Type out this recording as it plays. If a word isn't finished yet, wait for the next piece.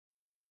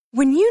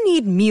When you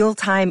need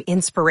mealtime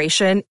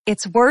inspiration,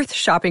 it's worth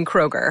shopping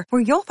Kroger,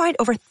 where you'll find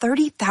over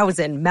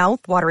 30,000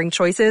 mouth-watering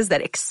choices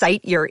that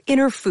excite your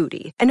inner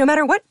foodie. And no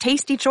matter what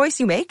tasty choice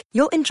you make,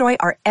 you'll enjoy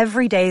our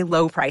everyday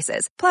low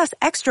prices, plus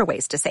extra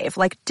ways to save,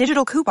 like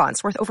digital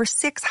coupons worth over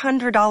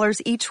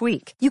 $600 each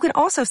week. You can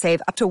also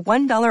save up to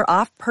 $1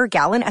 off per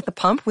gallon at the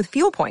pump with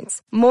fuel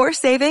points. More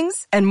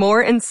savings and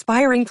more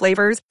inspiring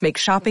flavors make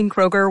shopping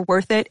Kroger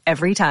worth it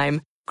every time.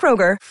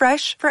 Kroger,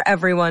 fresh for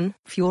everyone.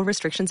 Fuel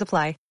restrictions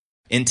apply.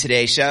 In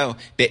today's show,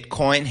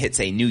 Bitcoin hits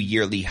a new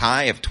yearly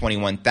high of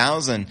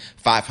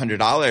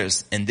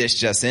 $21,500. And this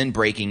just in,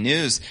 breaking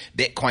news,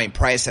 Bitcoin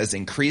price has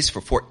increased for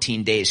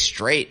 14 days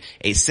straight,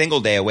 a single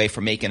day away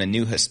from making a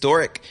new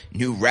historic,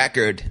 new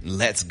record.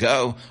 Let's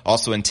go.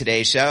 Also in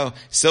today's show,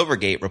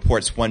 Silvergate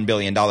reports $1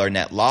 billion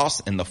net loss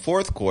in the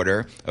fourth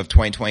quarter of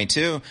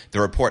 2022. The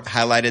report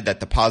highlighted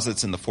that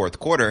deposits in the fourth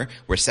quarter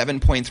were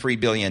 $7.3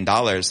 billion,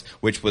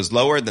 which was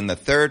lower than the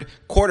third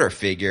quarter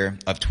figure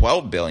of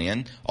 $12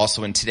 billion.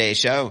 Also in today's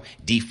show,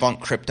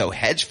 defunct crypto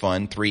hedge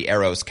fund Three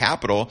Arrows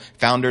Capital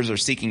founders are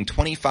seeking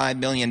 $25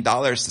 million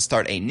to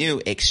start a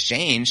new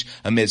exchange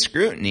amid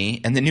scrutiny,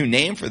 and the new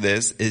name for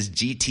this is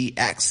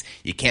GTX.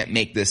 You can't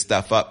make this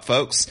stuff up,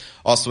 folks.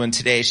 Also in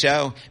today's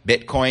show,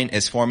 Bitcoin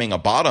is forming a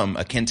bottom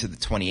akin to the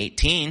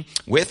 2018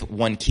 with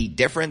one key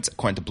difference,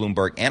 according to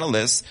Bloomberg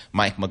analyst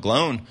Mike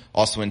McGlone.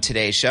 Also in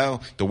today's show,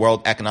 the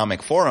World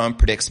Economic Forum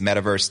predicts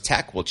metaverse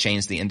tech will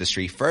change the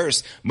industry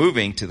first,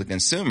 moving to the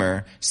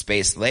consumer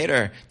space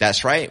later.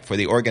 That's right. For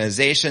the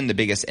organization, the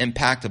biggest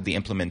impact of the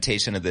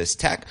implementation of this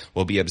tech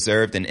will be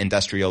observed in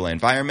industrial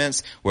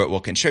environments, where it will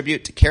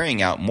contribute to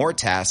carrying out more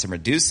tasks and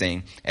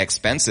reducing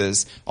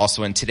expenses.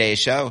 Also in today's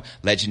show,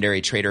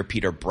 legendary trader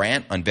Peter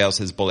Brandt unveils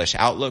his bullish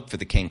outlook for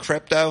the King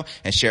crypto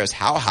and shares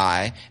how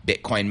high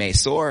Bitcoin may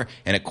soar.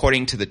 And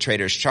according to the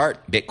trader's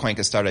chart, Bitcoin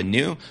could start a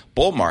new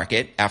bull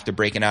market after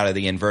breaking out of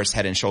the inverse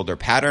head and shoulder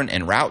pattern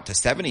en route to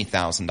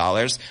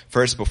 $70,000,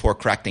 first before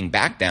correcting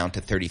back down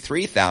to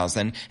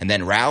 $33,000 and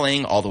then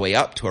rallying all the way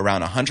up to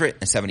around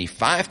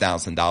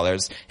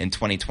 $175,000 in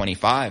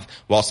 2025.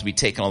 We'll also be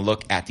taking a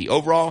look at the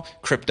overall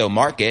crypto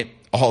market.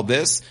 All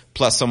this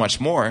plus so much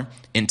more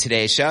in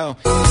today's show.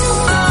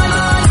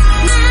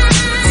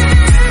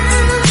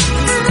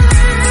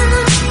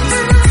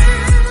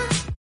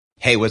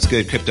 Hey, what's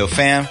good, crypto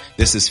fam?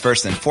 This is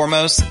first and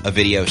foremost a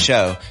video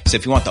show. So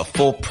if you want the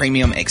full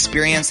premium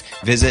experience,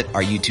 visit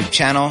our YouTube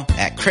channel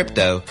at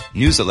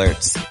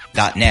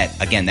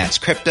cryptonewsalerts.net. Again, that's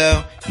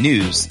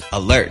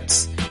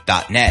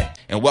cryptonewsalerts.net.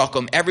 And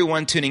welcome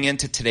everyone tuning in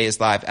to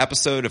today's live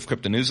episode of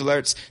Crypto News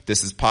Alerts.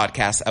 This is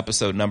podcast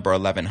episode number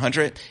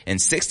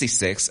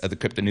 1166 of the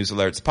Crypto News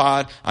Alerts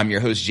pod. I'm your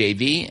host,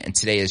 JV, and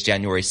today is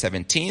January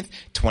 17th,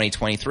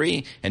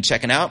 2023. And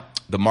checking out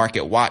the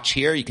market watch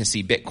here, you can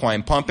see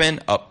Bitcoin pumping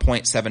up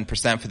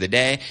 0.7% for the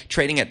day,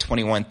 trading at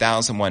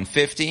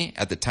 21,150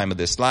 at the time of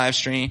this live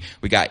stream.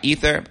 We got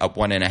Ether up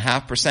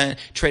 1.5%,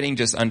 trading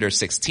just under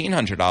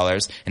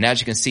 $1,600. And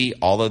as you can see,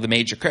 all of the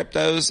major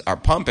cryptos are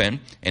pumping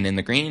and in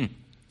the green.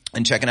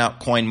 And checking out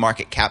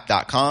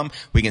coinmarketcap.com,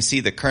 we can see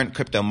the current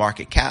crypto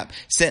market cap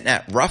sitting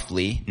at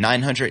roughly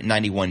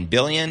 $991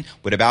 billion,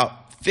 with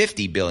about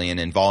 $50 billion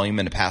in volume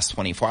in the past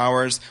 24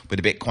 hours, with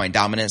the Bitcoin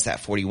dominance at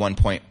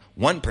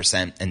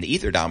 41.1% and the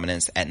Ether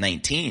dominance at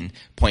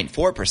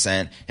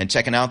 19.4%. And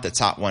checking out the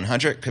top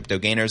 100 crypto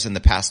gainers in the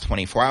past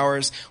 24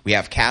 hours, we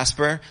have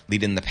Casper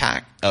leading the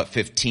pack up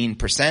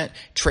 15%,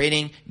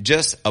 trading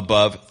just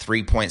above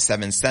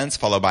 3.7 cents,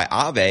 followed by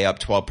Aave up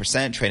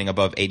 12%, trading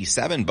above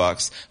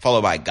 $87,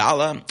 followed by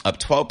Gala up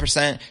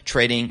 12%,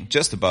 trading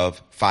just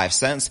above 5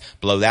 cents.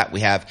 Below that,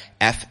 we have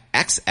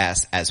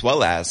FXS as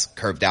well as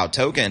Curved Out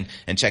Token.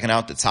 And checking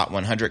out the top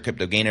 100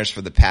 crypto gainers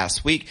for the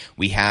past week,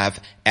 we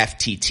have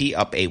FTT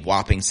up a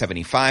whopping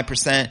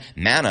 75%,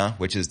 Mana,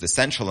 which is the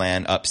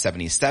Decentraland, up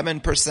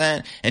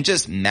 77%, and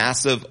just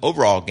massive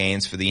overall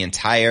gains for the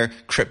entire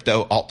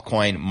crypto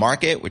altcoin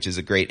market, which is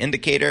a great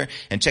indicator.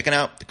 And checking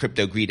out the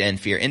Crypto Greed and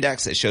Fear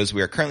Index, it shows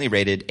we are currently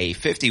rated a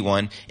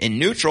 51 in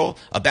neutral.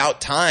 About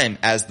time,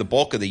 as the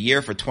bulk of the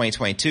year for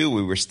 2022,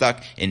 we were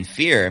stuck in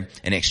fear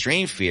and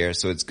extreme fear.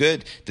 So it's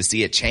good to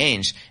see it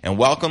change. And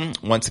welcome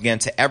once again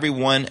to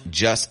everyone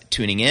just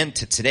tuning in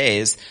to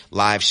today's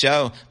live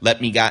show. Let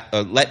me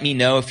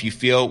know if you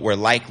feel we're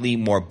likely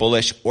more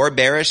bullish or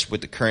bearish with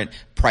the current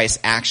price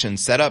action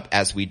setup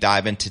as we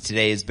dive into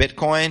today's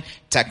Bitcoin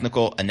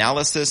technical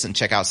analysis and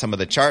check out some of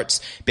the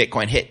charts.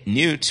 Bitcoin hit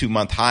new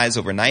 2-month highs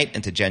overnight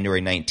into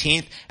January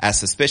 19th as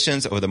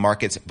suspicions over the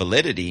market's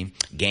validity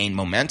gained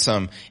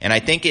momentum. And I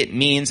think it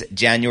means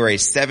January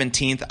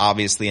 17th,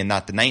 obviously, and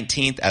not the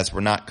 19th, as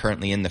we're not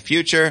currently in the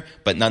future.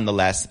 But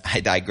nonetheless, I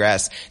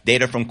digress.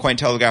 Data from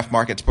Cointelegraph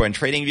Market Report and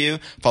TradingView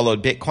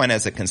followed Bitcoin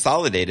as it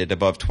consolidated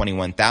above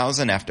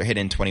 21,000 after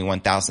hitting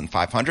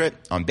 21,500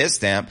 on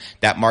Bitstamp.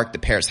 That marked the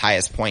pair's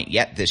highest highest point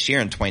yet this year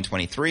in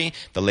 2023,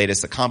 the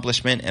latest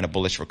accomplishment in a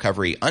bullish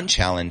recovery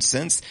unchallenged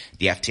since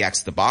the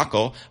FTX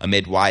debacle.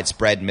 Amid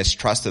widespread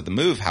mistrust of the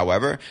move,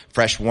 however,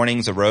 fresh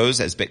warnings arose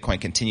as Bitcoin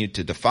continued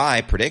to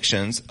defy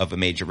predictions of a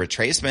major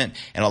retracement.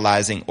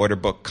 Analyzing order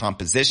book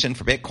composition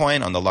for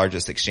Bitcoin on the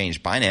largest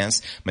exchange,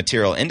 Binance,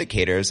 material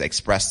indicators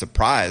expressed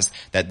surprise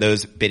that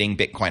those bidding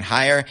Bitcoin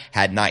higher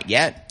had not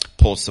yet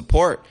pulled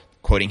support.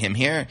 Quoting him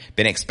here,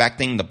 been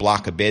expecting the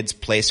block of bids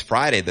placed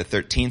Friday the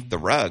 13th the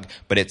rug,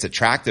 but it's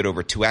attracted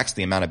over 2x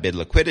the amount of bid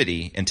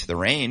liquidity into the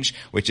range,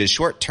 which is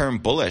short-term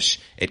bullish.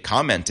 It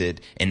commented,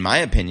 in my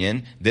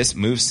opinion, this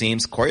move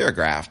seems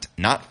choreographed,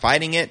 not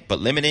fighting it, but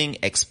limiting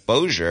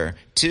exposure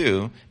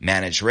to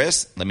manage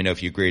risk. Let me know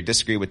if you agree or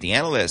disagree with the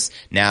analysts.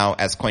 Now,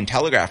 as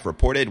Cointelegraph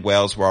reported,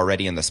 whales were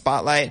already in the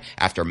spotlight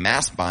after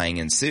mass buying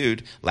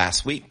ensued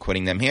last week.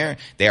 Quoting them here,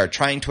 they are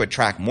trying to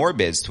attract more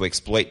bids to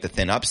exploit the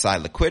thin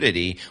upside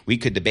liquidity. We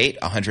could debate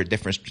 100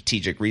 different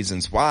strategic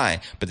reasons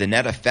why, but the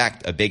net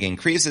effect of big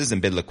increases in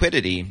bid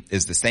liquidity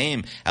is the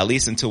same, at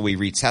least until we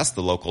retest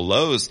the local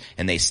lows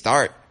and they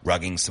start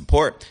rugging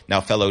support.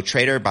 Now, fellow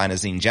trader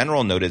Binance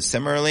General noted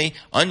similarly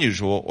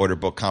unusual order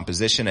book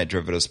composition at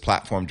derivatives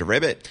platform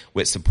Deribit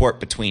with support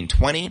between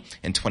 $20,000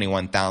 and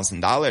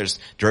 $21,000.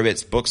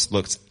 Deribit's books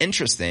looks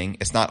interesting.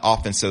 It's not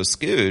often so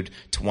skewed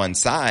to one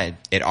side,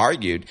 it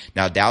argued.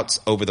 Now, doubts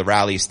over the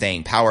rally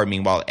staying power,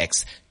 meanwhile,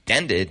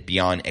 extended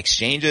beyond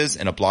exchanges.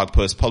 In a blog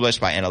post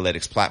published by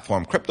analytics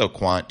platform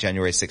CryptoQuant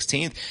January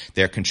 16th,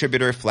 their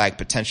contributor flagged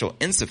potential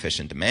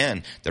insufficient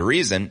demand. The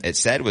reason, it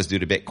said, was due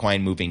to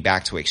Bitcoin moving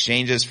back to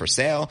exchanges for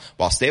sale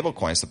while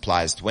stablecoin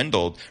supplies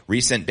dwindled.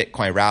 Recent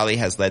Bitcoin rally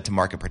has led to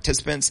market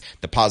participants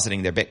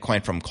depositing their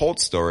Bitcoin from cold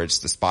storage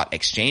to spot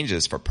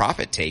exchanges for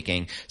profit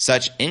taking.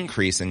 Such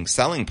increase in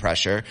selling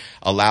pressure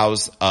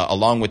allows,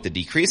 along with the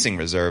decreasing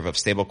reserve of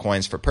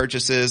stablecoins for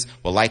purchases,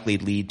 will likely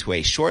lead to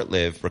a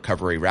short-lived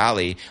recovery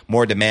rally.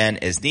 More demand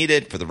is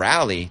needed for the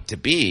rally to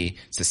be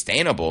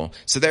sustainable.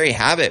 So there you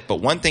have it.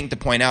 But one thing to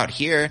point out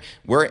here,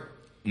 we're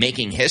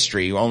making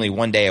history only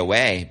one day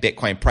away.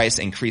 Bitcoin price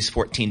increased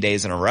 14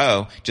 days in a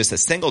row, just a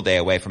single day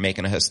away from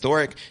making a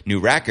historic new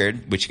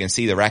record, which you can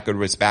see the record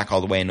was back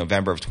all the way in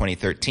November of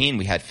 2013.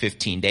 We had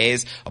 15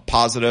 days of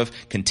positive,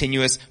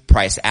 continuous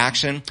price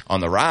action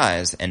on the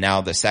rise. And now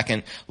the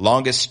second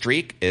longest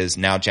streak is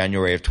now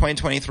January of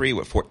 2023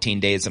 with 14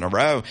 days in a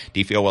row. Do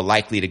you feel we're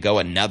likely to go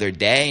another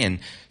day and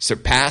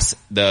surpass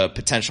the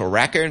potential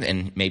record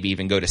and maybe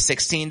even go to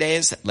 16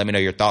 days? Let me know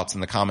your thoughts in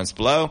the comments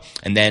below.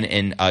 And then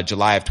in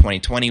July of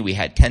 2020, we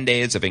had 10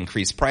 days of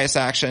increased price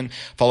action,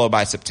 followed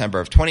by September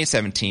of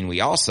 2017.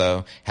 We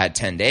also had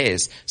 10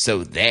 days.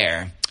 So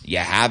there you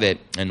have it.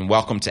 And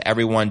welcome to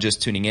everyone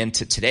just tuning in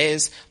to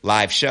today's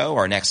live show.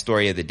 Our next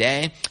story of the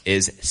day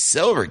is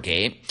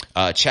Silvergate.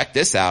 Check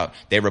this out.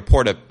 They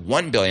report a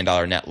 $1 billion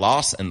net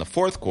loss in the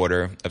fourth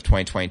quarter of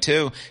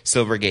 2022.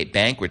 Silvergate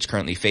Bank, which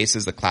currently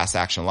faces a class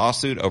action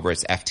lawsuit over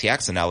its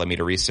FTX and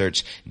Alameda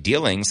Research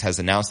dealings, has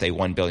announced a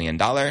 $1 billion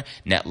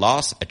net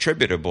loss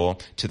attributable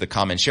to the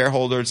common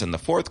shareholders in the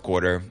fourth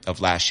quarter of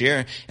last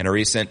year. In a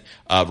recent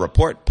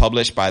report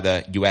published by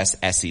the U.S.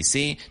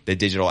 SEC, the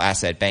digital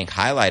asset bank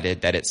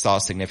highlighted that it saw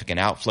significant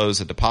outflows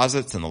of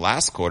deposits in the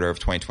last quarter of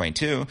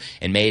 2022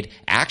 and made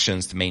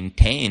actions to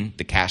maintain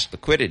the cash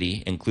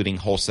liquidity, including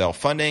wholesale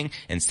funding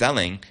and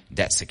selling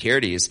debt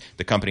securities.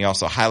 The company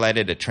also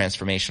highlighted a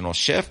transformational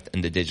shift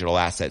in the digital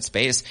asset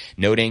space,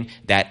 noting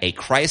that a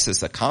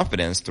crisis of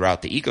confidence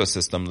throughout the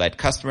ecosystem led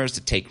customers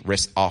to take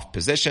risk-off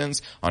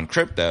positions on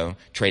crypto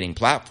trading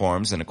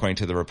platforms. And according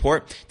to the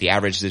report, the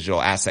average digital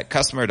asset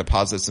customer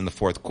deposits in the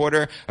fourth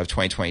quarter of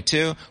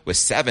 2022 was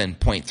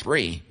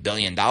 $7.3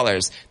 billion.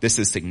 This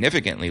is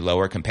significantly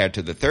lower compared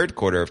to the third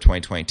quarter of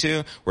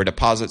 2022, where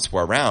deposits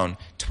were around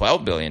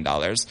 $12 billion.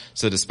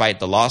 So despite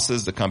the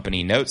losses, the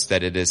company notes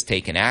that it has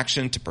taken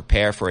action to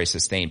prepare for a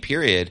sustained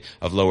period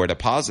of lower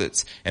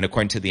deposits. And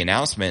according to the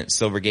announcement,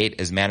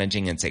 Silvergate is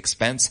managing its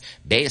expense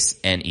base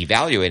and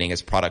evaluating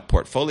its product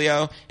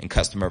portfolio and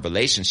customer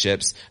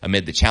relationships.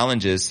 Amid the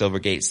challenges,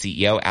 Silvergate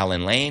CEO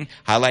Alan Lane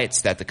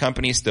highlights that the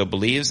company still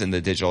believes in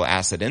the digital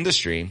asset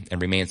industry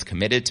and remains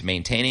committed to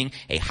maintaining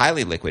a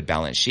highly liquid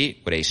balance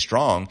sheet with a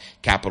strong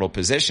capital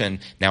position.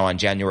 Now, on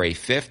January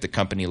 5th, the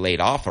company laid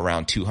off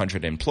around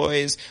 200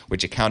 employees,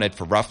 which accounted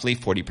for roughly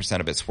 40%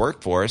 of its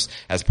workforce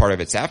as part of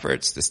its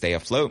efforts to stay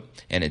afloat.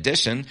 In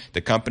addition, the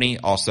company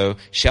also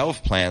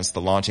shelved plans to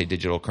launch a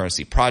digital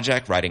currency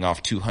project, writing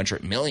off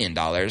 $200 million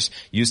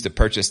used to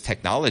purchase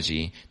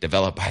technology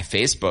developed by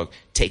Facebook,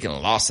 taking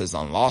losses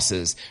on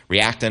losses.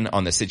 Reacting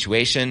on the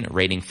situation,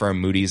 rating firm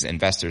Moody's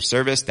Investor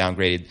Service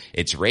downgraded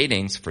its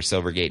ratings for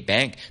Silvergate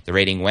Bank. The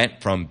rating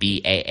went from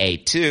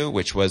Baa2,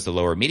 which was the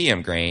lower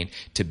medium grade,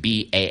 to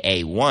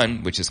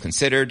Baa1, which is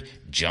considered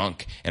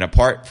junk. And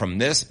apart from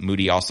this,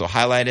 Moody also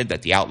highlighted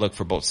that the outlook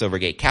for both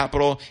Silvergate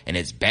Capital and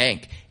its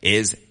bank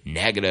is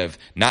negative.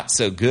 Not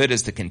so good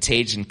as the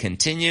contagion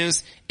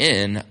continues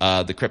in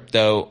the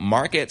crypto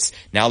markets.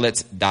 Now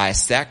let's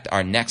dissect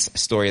our next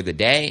story of the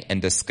day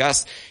and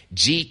discuss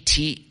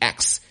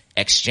GTX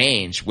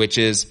Exchange, which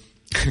is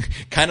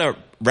kind of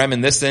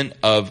reminiscent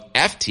of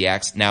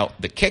FTX. Now,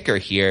 the kicker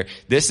here,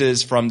 this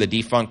is from the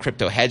defunct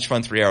crypto hedge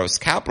fund Three Arrows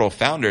Capital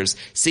founders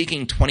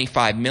seeking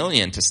 $25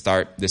 million to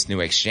start this new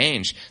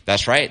exchange.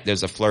 That's right.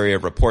 There's a flurry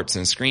of reports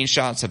and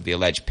screenshots of the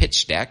alleged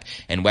pitch deck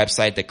and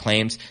website that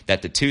claims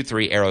that the two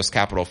Three Arrows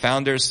Capital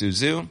founders, Su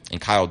Zhu and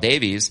Kyle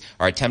Davies,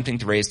 are attempting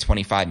to raise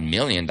 $25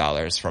 million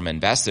from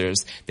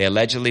investors. They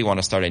allegedly want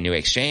to start a new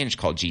exchange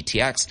called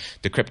GTX.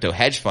 The crypto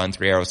hedge fund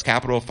Three Arrows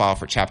Capital filed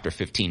for Chapter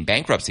 15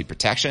 bankruptcy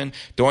protection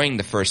during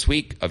the first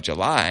week of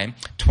July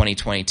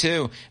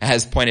 2022.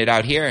 As pointed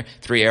out here,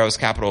 Three Arrows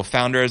Capital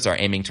founders are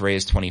aiming to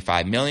raise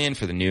 $25 million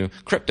for the new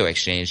crypto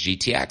exchange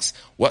GTX.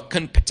 What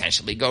could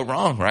potentially go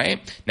wrong, right?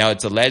 Now,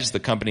 it's alleged the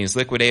company's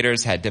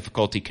liquidators had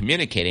difficulty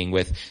communicating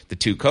with the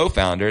two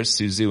co-founders.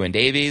 Su Zhu and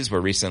Davies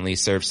were recently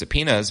served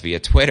subpoenas via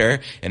Twitter,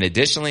 and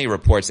additionally,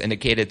 reports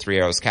indicated Three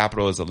Arrows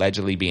Capital is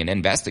allegedly being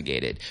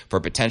investigated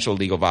for potential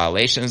legal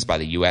violations by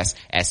the U.S.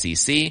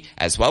 SEC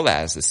as well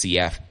as the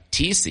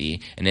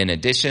CFTC. And in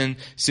addition,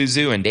 Su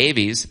Zhu and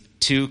Davies,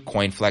 two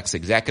CoinFlex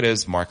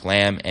executives, Mark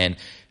Lamb and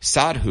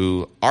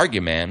Sadhu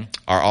Arguman,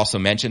 are also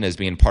mentioned as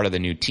being part of the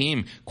new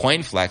team.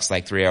 CoinFlex,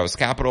 like Three Arrows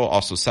Capital,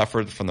 also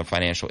suffered from the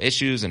financial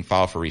issues and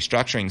filed for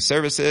restructuring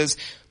services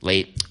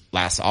late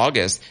last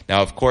August.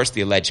 Now, of course,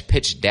 the alleged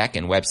pitch deck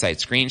and website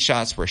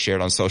screenshots were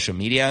shared on social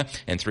media,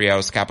 and Three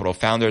Arrows Capital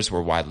founders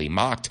were widely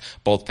mocked.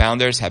 Both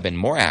founders have been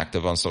more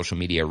active on social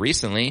media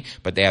recently,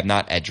 but they have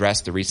not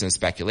addressed the recent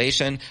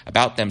speculation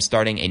about them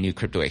starting a new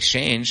crypto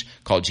exchange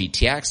called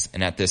GTX,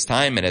 and at this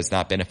time, it has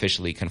not been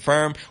officially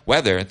confirmed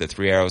whether the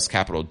Three Arrows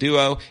Capital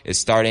duo is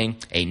starting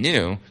a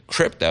new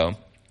crypto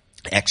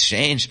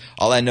exchange.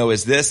 All I know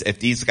is this: if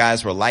these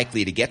guys were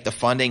likely to get the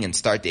funding and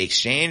start the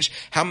exchange,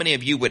 how many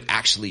of you would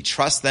actually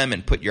trust them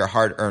and put your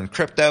hard-earned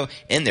crypto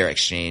in their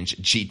exchange,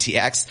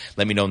 GTX?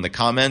 Let me know in the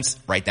comments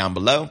right down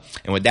below.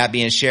 And with that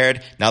being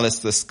shared, now let's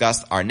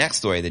discuss our next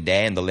story of the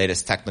day and the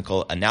latest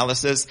technical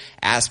analysis.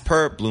 As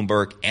per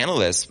Bloomberg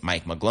analyst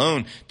Mike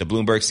McGlone, the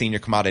Bloomberg senior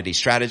commodity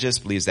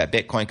strategist believes that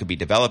Bitcoin could be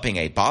developing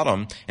a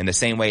bottom in the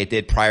same way it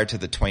did prior to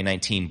the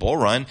 2019 bull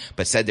run,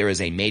 but said there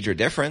is a major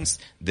difference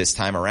this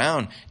time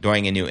around.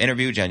 During a new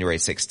interview January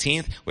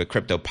 16th with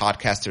crypto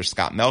podcaster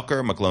Scott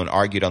Melker, McGlone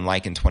argued,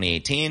 unlike in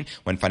 2018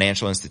 when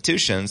financial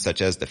institutions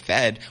such as the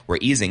Fed were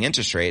easing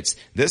interest rates,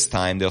 this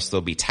time they'll still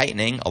be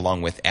tightening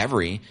along with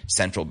every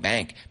central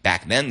bank.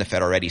 Back then the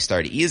Fed already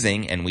started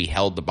easing and we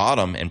held the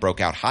bottom and broke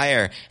out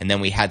higher, and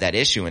then we had that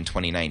issue in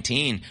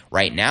 2019.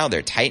 Right now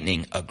they're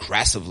tightening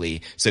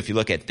aggressively. So if you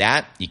look at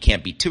that, you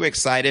can't be too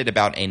excited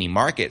about any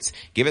markets.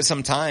 Give it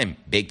some time.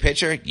 Big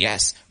picture,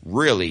 yes,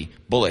 really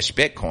bullish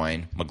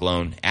Bitcoin,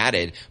 McGlone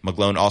added.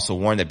 McGlone also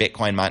warned that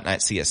Bitcoin might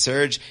not see a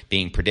surge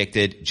being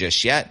predicted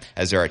just yet,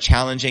 as there are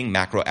challenging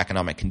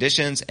macroeconomic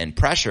conditions and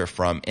pressure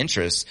from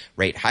interest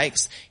rate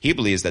hikes. He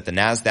believes that the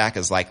Nasdaq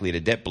is likely to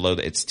dip below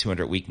its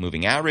 200-week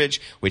moving average,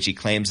 which he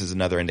claims is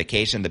another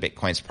indication that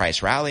Bitcoin's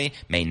price rally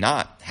may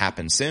not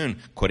happen soon.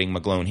 Quoting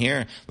McGlone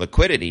here,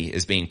 liquidity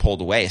is being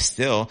pulled away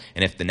still,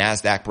 and if the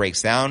Nasdaq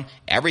breaks down,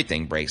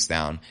 everything breaks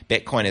down.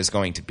 Bitcoin is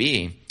going to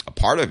be a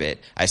part of it.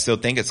 I still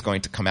think it's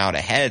going to come out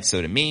ahead.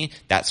 So to me,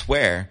 that's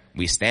where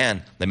we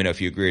stand. Let me know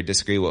if you agree or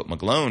disagree with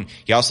McGlone.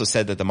 He also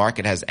said that the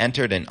market has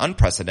entered an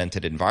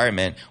unprecedented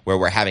environment where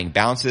we're having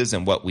bounces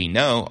in what we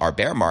know are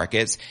bear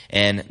markets,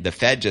 and the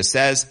Fed just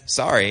says,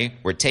 sorry,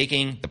 we're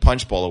taking the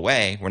punch bowl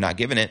away. We're not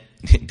giving it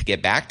to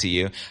get back to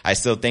you. I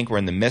still think we're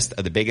in the midst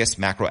of the biggest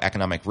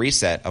macroeconomic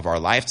reset of our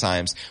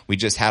lifetimes. We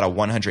just had a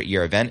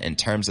 100-year event in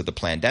terms of the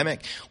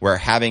pandemic. We're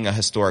having a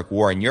historic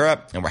war in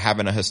Europe, and we're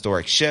having a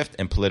historic shift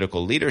in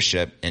political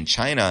leadership in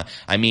China.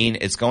 I mean,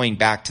 it's going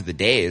back to the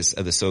days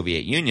of the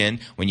Soviet Union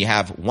when you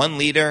have one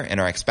leader and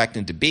are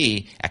expected to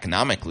be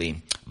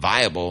economically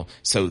viable.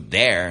 So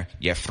there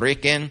you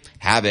freaking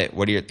have it.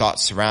 What are your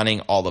thoughts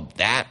surrounding all of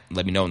that?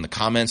 Let me know in the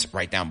comments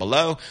right down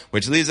below,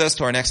 which leads us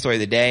to our next story of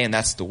the day, and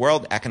that's the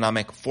World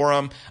Economic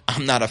Forum.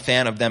 I'm not a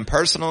fan of them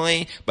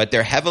personally, but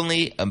they're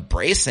heavily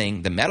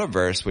embracing the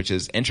metaverse, which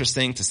is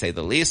interesting to say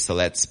the least. So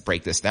let's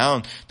break this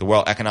down. The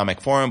World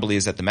Economic Forum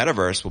believes that the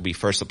metaverse will be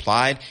first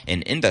applied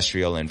in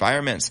industrial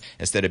environments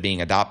instead of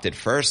being adopted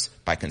first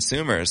by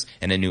consumers.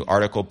 In a new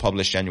article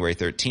published January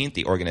 13th,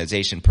 the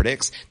organization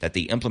predicts that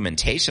the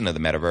implementation of the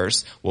metaverse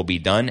will be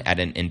done at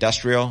an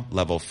industrial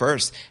level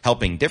first,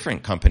 helping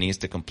different companies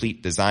to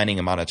complete designing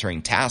and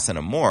monitoring tasks in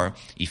a more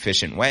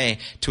efficient way.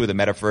 Two of the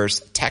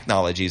metaverse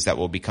technologies that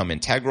will become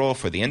integral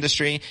for the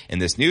industry in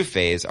this new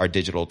phase are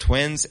digital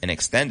twins and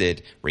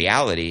extended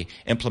reality.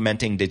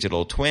 Implementing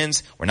digital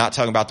twins, we're not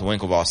talking about the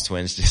Winklevoss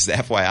twins, just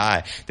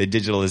FYI. The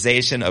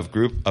digitalization of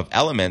group of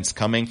elements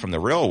coming from the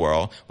real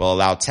world will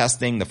allow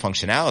testing the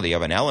functionality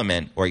of an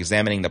element or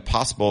examining the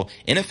possible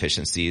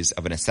inefficiencies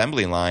of an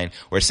assembly line,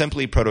 or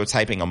simply prototyping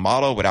prototyping a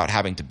model without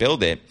having to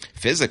build it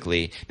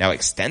physically. Now,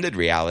 extended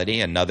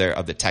reality, another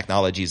of the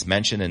technologies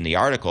mentioned in the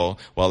article,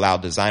 will allow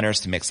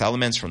designers to mix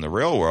elements from the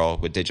real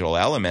world with digital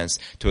elements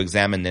to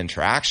examine the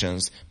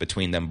interactions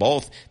between them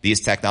both.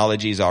 These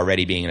technologies are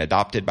already being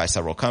adopted by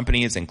several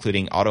companies,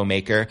 including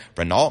automaker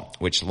Renault,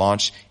 which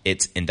launched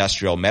its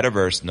industrial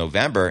metaverse in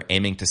November,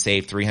 aiming to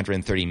save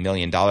 $330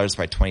 million by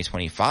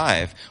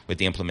 2025 with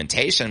the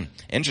implementation.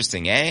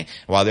 Interesting, eh?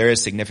 While there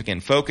is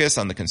significant focus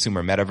on the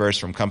consumer metaverse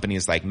from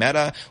companies like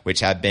Meta, which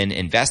have been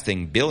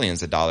investing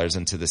billions of dollars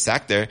into the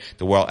sector,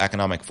 the World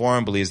Economic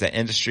Forum believes that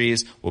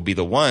industries will be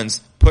the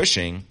ones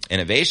pushing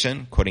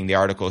innovation. Quoting the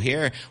article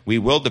here, we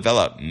will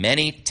develop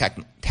many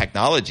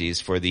technologies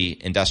for the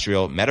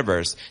industrial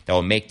metaverse that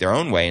will make their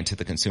own way into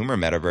the consumer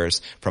metaverse,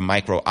 from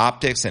micro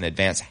optics and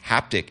advanced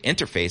haptic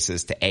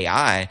interfaces to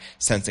AI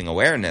sensing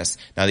awareness.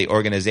 Now, the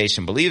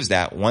organization believes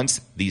that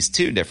once these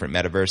two different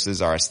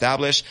metaverses are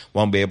established,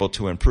 one will be able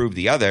to improve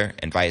the other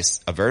and vice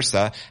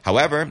versa.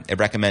 However, it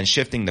recommends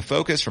shifting the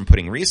focus from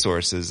putting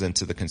resources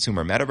into the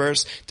consumer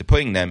metaverse to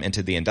putting them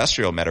into the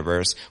industrial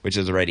metaverse, which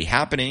is already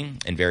happening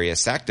in various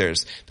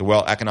sectors. The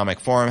World Economic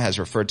Forum has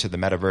referred to the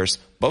metaverse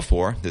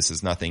before. This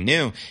is nothing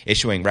new,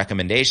 issuing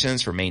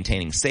recommendations for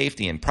maintaining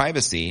safety and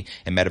privacy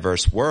in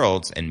metaverse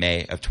worlds in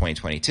May of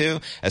 2022,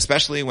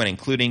 especially when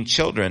including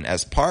children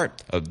as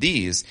part of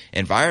these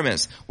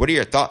environments. What are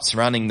your thoughts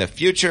surrounding the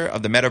future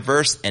of the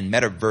metaverse and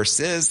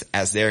metaverses,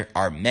 as there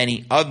are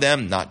many of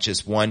them, not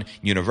just one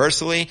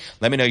universally?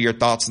 Let me know your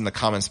thoughts in the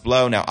comments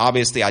below. Now,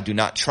 obviously, I do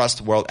not trust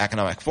the World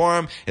Economic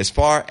Forum as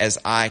far as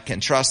I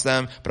can trust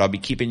them, but I'll be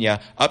keeping you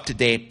up to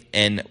date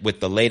and with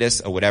the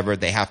latest or whatever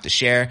they have to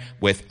share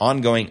with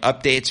ongoing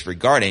updates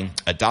regarding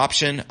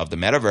adoption of the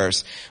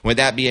metaverse. With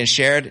that being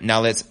shared,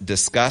 now let's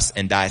discuss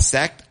and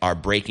dissect our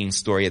breaking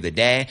story of the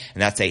day,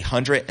 and that's a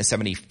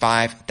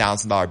 $175,000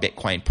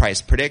 Bitcoin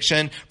price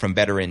prediction from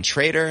veteran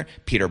trader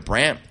Peter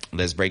Brandt.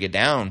 Let's break it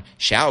down,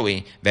 shall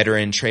we?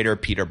 Veteran trader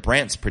Peter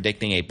Brandt's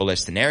predicting a bullish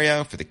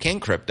scenario for the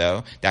King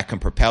Crypto that can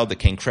propel the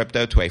King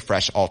Crypto to a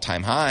fresh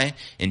all-time high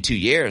in 2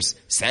 years.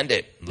 Send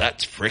it.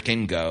 Let's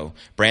frickin' go.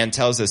 Brandt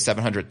tells his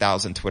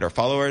 700,000 Twitter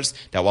followers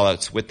that while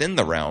it's within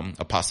the realm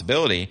of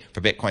possibility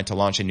for Bitcoin to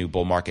launch a new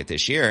bull market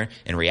this year,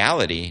 in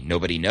reality,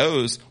 nobody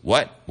knows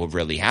what will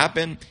really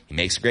happen. He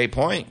makes a great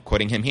point.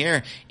 Quoting him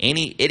here,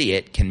 any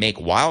idiot can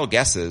make wild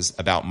guesses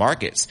about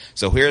markets.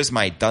 So here's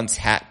my dunce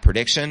hat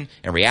prediction.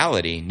 In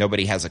reality,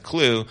 nobody has a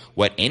clue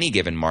what any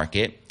given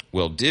market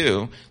will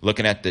do.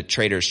 Looking at the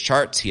trader's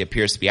charts, he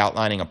appears to be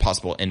outlining a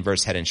possible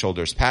inverse head and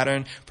shoulders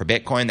pattern for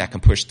Bitcoin that can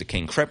push the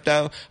King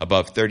Crypto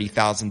above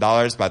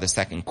 $30,000 by the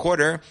second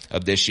quarter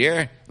of this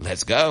year.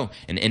 Let's go.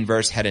 An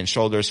inverse head and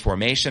shoulders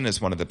formation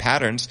is one of the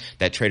patterns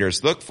that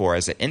traders look for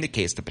as it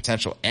indicates the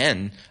potential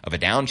end of a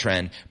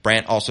downtrend.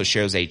 Brandt also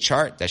shows a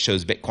chart that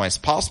shows Bitcoin's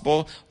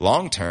possible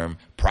long-term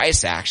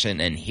price action,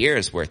 and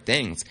here's where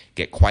things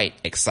get quite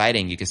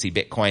exciting. You can see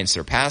Bitcoin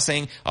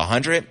surpassing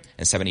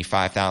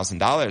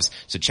 $175,000.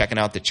 So checking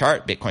out the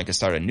chart, Bitcoin can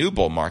start a new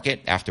bull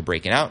market after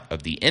breaking out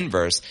of the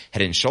inverse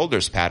head and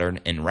shoulders pattern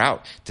en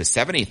route to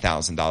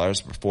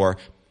 $70,000 before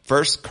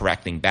first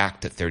correcting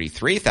back to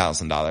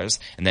 $33,000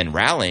 and then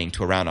rallying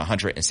to around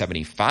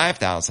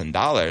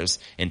 $175,000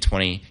 in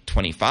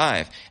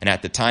 2025. And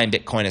at the time,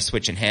 Bitcoin is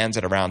switching hands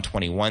at around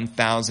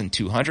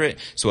 21,200.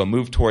 So a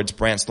move towards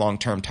Brandt's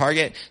long-term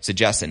target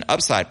suggests an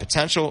upside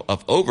potential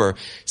of over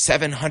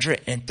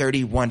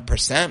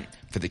 731%.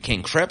 For the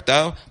King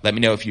Crypto. Let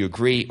me know if you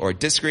agree or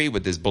disagree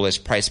with this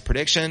bullish price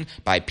prediction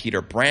by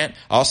Peter Brandt.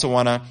 I also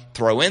want to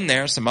throw in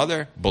there some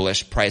other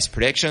bullish price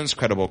predictions.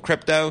 Credible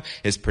Crypto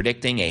is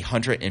predicting a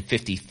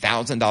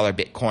 $150,000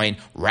 Bitcoin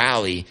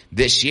rally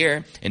this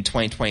year in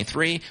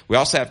 2023. We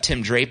also have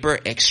Tim Draper,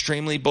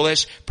 extremely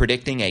bullish,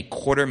 predicting a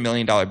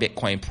 $250,000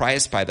 Bitcoin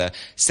price by the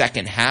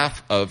second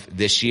half of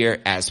this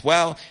year as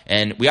well.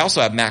 And we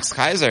also have Max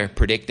Keiser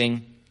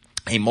predicting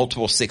a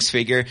multiple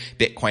six-figure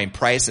Bitcoin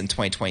price in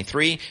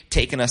 2023,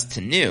 taking us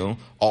to new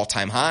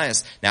all-time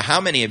highs. Now,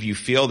 how many of you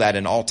feel that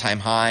an all-time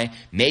high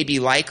may be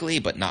likely,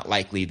 but not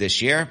likely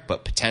this year,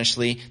 but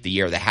potentially the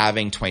year of the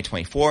halving,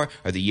 2024,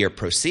 or the year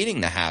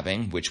preceding the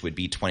halving, which would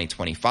be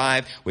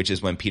 2025, which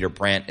is when Peter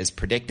Brandt is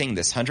predicting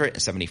this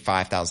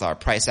 $175,000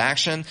 price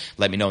action?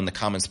 Let me know in the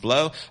comments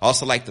below. I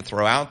also like to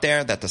throw out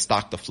there that the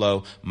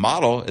stock-to-flow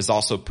model is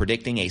also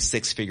predicting a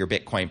six-figure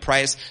Bitcoin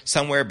price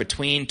somewhere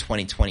between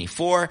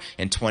 2024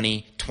 and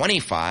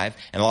 2025.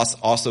 And let's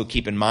also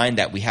keep in mind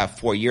that we have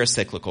 4-year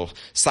cyclical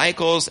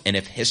cycles, and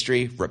if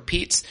history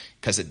repeats,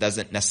 because it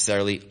doesn't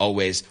necessarily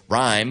always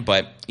rhyme,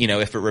 but,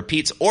 if it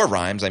repeats or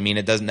rhymes,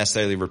 it doesn't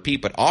necessarily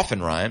repeat, but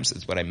often rhymes,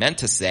 is what I meant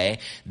to say,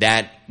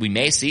 that we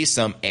may see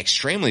some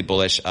extremely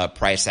bullish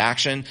price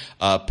action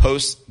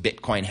post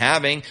Bitcoin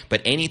halving,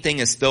 but anything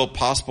is still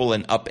possible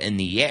and up in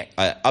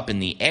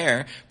the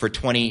air for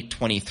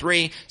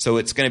 2023. So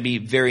it's going to be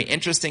very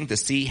interesting to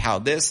see how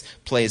this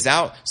plays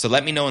out. So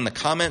let me know in the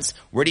comments,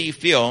 where do you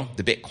feel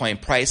the Bitcoin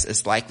price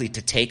is likely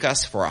to take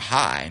us for a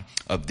high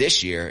of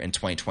this year in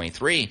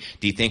 2023?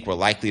 Do you think we're we're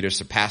likely to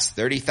surpass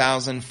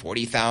 30,000,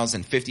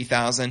 40,000,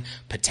 50,000,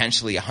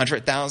 potentially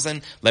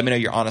 100,000? Let me know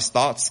your honest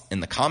thoughts in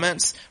the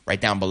comments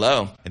right down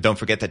below. And don't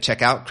forget to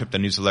check out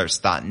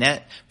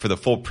cryptonewsalerts.net for the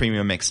full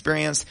premium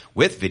experience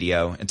with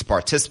video and to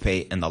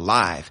participate in the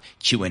live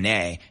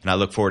Q&A. And I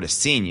look forward to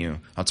seeing you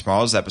on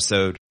tomorrow's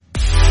episode